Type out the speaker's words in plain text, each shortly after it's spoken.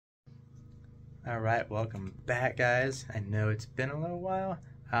Alright, welcome back guys. I know it's been a little while.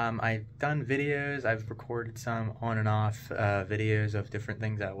 I've done videos, I've recorded some on and off videos of different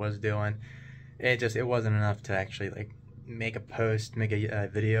things I was doing. It wasn't enough to actually like make a post, make a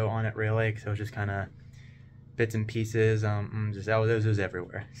video on it really, because it was just kind of bits and pieces, it was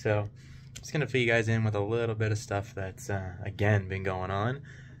everywhere. So I'm just gonna fill you guys in with a little bit of stuff that's again been going on,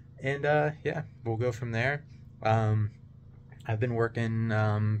 and yeah, we'll go from there. I've been working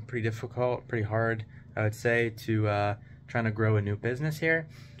pretty hard, I would say, to trying to grow a new business here.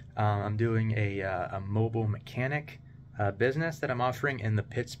 I'm doing a mobile mechanic business that I'm offering in the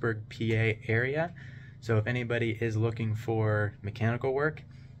Pittsburgh, PA area. So if anybody is looking for mechanical work,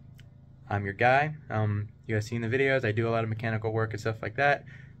 I'm your guy. You guys seen the videos, I do a lot of mechanical work and stuff like that.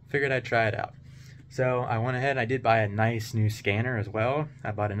 Figured I'd try it out. So I went ahead and I did buy a nice new scanner as well.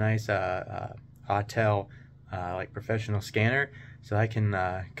 I bought a nice Autel like professional scanner, so I can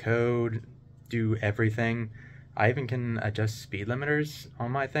code, do everything. I even can adjust speed limiters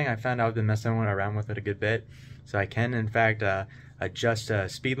on my thing. I found out I've been messing around with it a good bit, so I can in fact adjust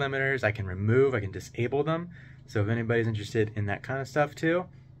speed limiters. I can remove, I can disable them. So if anybody's interested in that kind of stuff too,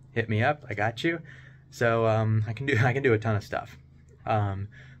 hit me up, I got you. So I can do a ton of stuff.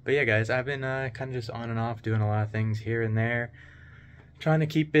 But yeah guys, I've been kind of just on and off doing a lot of things here and there, trying to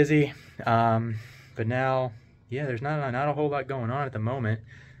keep busy. But now, yeah, there's not a whole lot going on at the moment.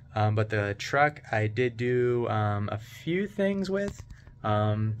 But the truck I did do a few things with.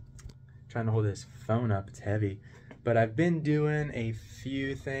 Trying to hold this phone up, it's heavy. But I've been doing a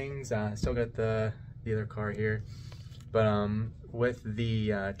few things. Still got the other car here. But with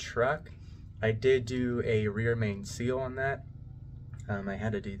the truck, I did do a rear main seal on that. I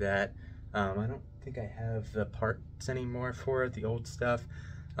had to do that. I don't think I have the parts anymore for it, the old stuff.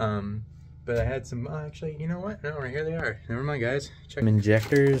 But I had some, actually, you know what? No, right here they are. Never mind, guys. Check some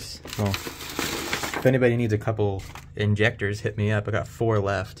injectors. Well, if anybody needs a couple injectors, hit me up. I got 4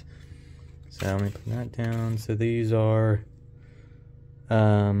 left. So let me put that down. So these are,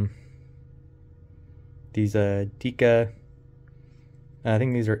 these Dika, I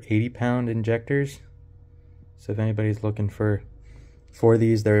think these are 80-pound injectors. So if anybody's looking for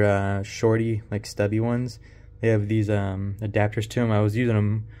these, they're shorty, like stubby ones. They have these adapters to them. I was using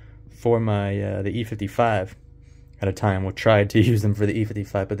them for my the E55 at a time. We tried to use them for the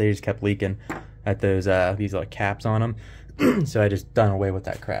E55, but they just kept leaking at those these like caps on them. So I just done away with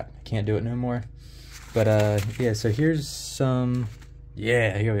that crap. I can't do it no more. But yeah, so here's some.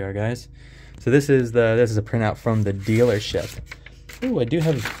 Yeah, here we are, guys. So this is a printout from the dealership. Oh, I do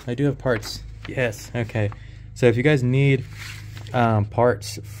have parts. Yes, okay. So if you guys need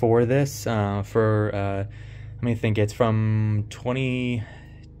parts for this, let me think. It's from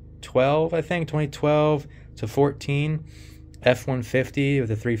 2012, I think, 2012 to 14, F150 with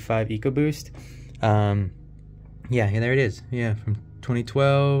a 3.5 EcoBoost. Yeah, there it is. Yeah, from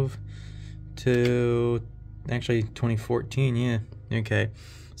 2012 to actually 2014. Yeah, okay.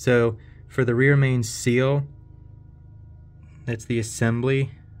 So for the rear main seal, that's the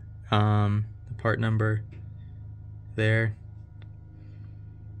assembly, the part number there.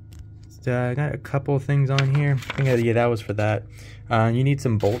 So I got a couple of things on here. I think yeah, that was for that. You need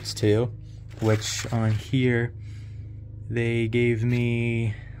some bolts too, which on here they gave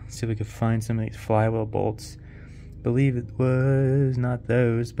me. Let's see if we could find some of these flywheel bolts. I believe it was not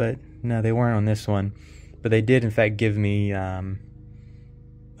those, but no, they weren't on this one. But they did in fact give me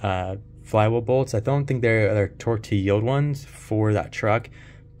flywheel bolts. I don't think they're torque to yield ones for that truck,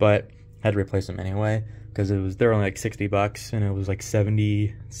 but I had to replace them anyway because they're only like 60 bucks and it was like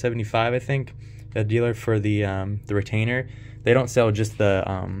 75 I think. The dealer for the retainer. They don't sell just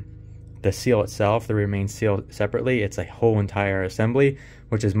the seal itself, the rear main seal separately. It's a whole entire assembly,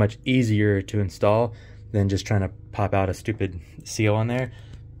 which is much easier to install than just trying to pop out a stupid seal on there.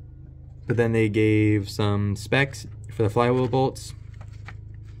 But then they gave some specs for the flywheel bolts.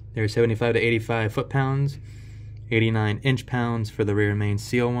 They're 75 to 85 foot-pounds, 89 inch-pounds for the rear main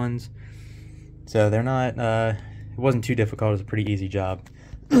seal ones. So they're not, it wasn't too difficult. It was a pretty easy job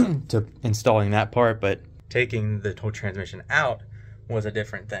to installing that part, but taking the whole transmission out was a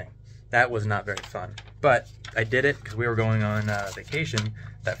different thing. That was not very fun, but I did it because we were going on vacation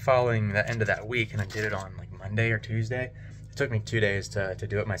that end of that week, and I did it on like Monday or Tuesday. It took me 2 days to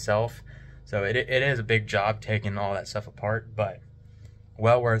do it myself, so it is a big job taking all that stuff apart, but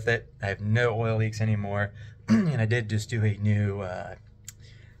well worth it. I have no oil leaks anymore, and I did just do a new,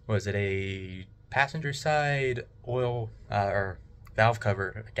 was it a passenger side oil or valve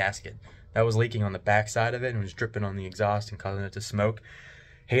cover gasket that was leaking on the back side of it and was dripping on the exhaust and causing it to smoke.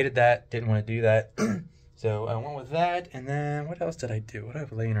 Hated that, didn't want to do that. So I went with that, and then what else did I do? What do I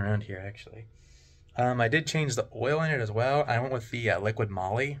have laying around here actually? I did change the oil in it as well. I went with the liquid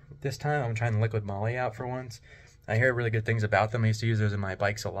moly this time. I'm trying the liquid moly out for once. I hear really good things about them. I used to use those in my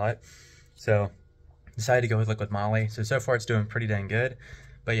bikes a lot. So decided to go with liquid moly. So far it's doing pretty dang good.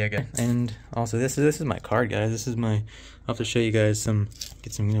 But yeah, good. And also this is my card, guys. This is my, I'll have to show you guys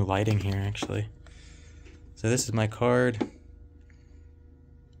get some new lighting here actually. So this is my card.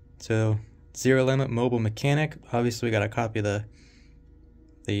 So Zero Limit Mobile Mechanic. Obviously we got a copy of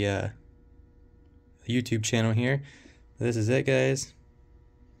the YouTube channel here. This is it, guys.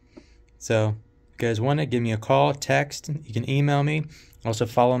 So if you guys want it, give me a call, text, you can email me. Also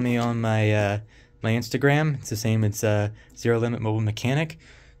follow me on my my Instagram. It's the same, it's Zero Limit Mobile Mechanic.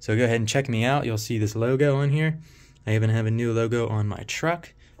 So go ahead and check me out. You'll see this logo on here. I even have a new logo on my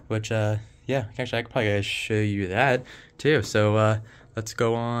truck, which yeah, actually I could probably show you that too. So let's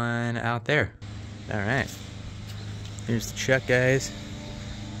go on out there. All right, here's the truck, guys.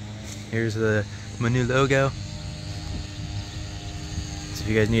 Here's my new logo. So if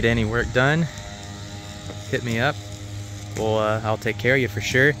you guys need any work done, hit me up. Well, I'll take care of you for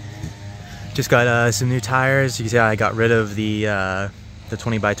sure. Just got some new tires. You can see I got rid of the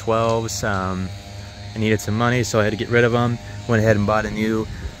 20x12s. I needed some money, so I had to get rid of them. Went ahead and bought a new,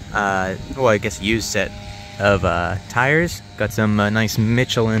 well, I guess used set of tires. Got some nice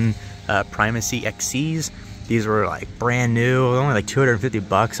Michelin Primacy XCs. These were like brand new, only like 250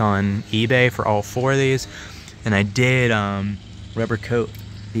 bucks on eBay for all 4 of these. And I did rubber coat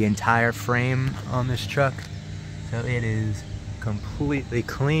the entire frame on this truck, so it is completely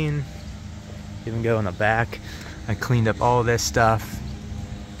clean. Even go in the back. I cleaned up all this stuff.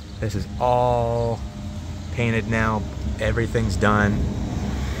 This is all painted now. Everything's done.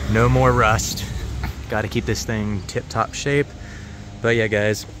 No more rust. Got to keep this thing tip-top shape. But yeah,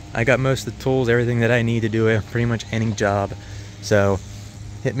 guys, I got most of the tools, everything that I need to do pretty much any job. So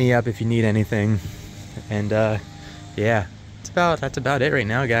hit me up if you need anything. And yeah, that's about it right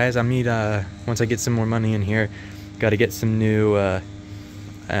now, guys. I need once I get some more money in here, got to get some new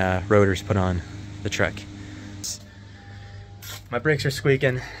rotors put on the truck. My brakes are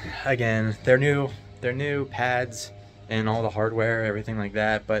squeaking again. They're new pads and all the hardware, everything like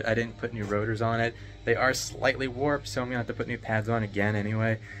that, but I didn't put new rotors on it. They are slightly warped, so I'm gonna have to put new pads on again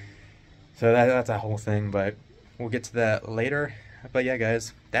anyway. So that's a whole thing, but we'll get to that later. But yeah,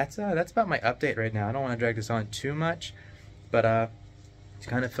 guys, that's about my update right now. I don't want to drag this on too much, but just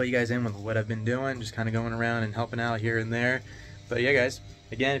kind of fill you guys in with what I've been doing, just kind of going around and helping out here and there. But yeah, guys,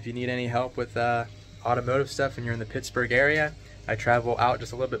 again, if you need any help with automotive stuff and you're in the Pittsburgh area, I travel out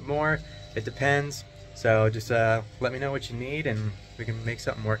just a little bit more. It depends. So just let me know what you need and we can make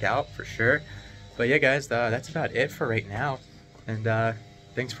something work out for sure. But yeah, guys, that's about it for right now. And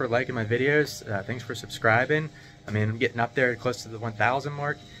thanks for liking my videos. Thanks for subscribing. I mean, I'm getting up there close to the 1,000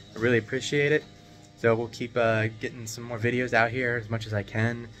 mark. I really appreciate it. So we'll keep getting some more videos out here as much as I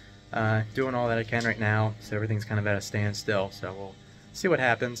can. Doing all that I can right now. So everything's kind of at a standstill. So we'll see what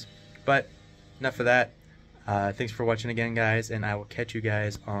happens. But enough of that. Thanks for watching again, guys, and I will catch you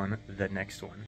guys on the next one.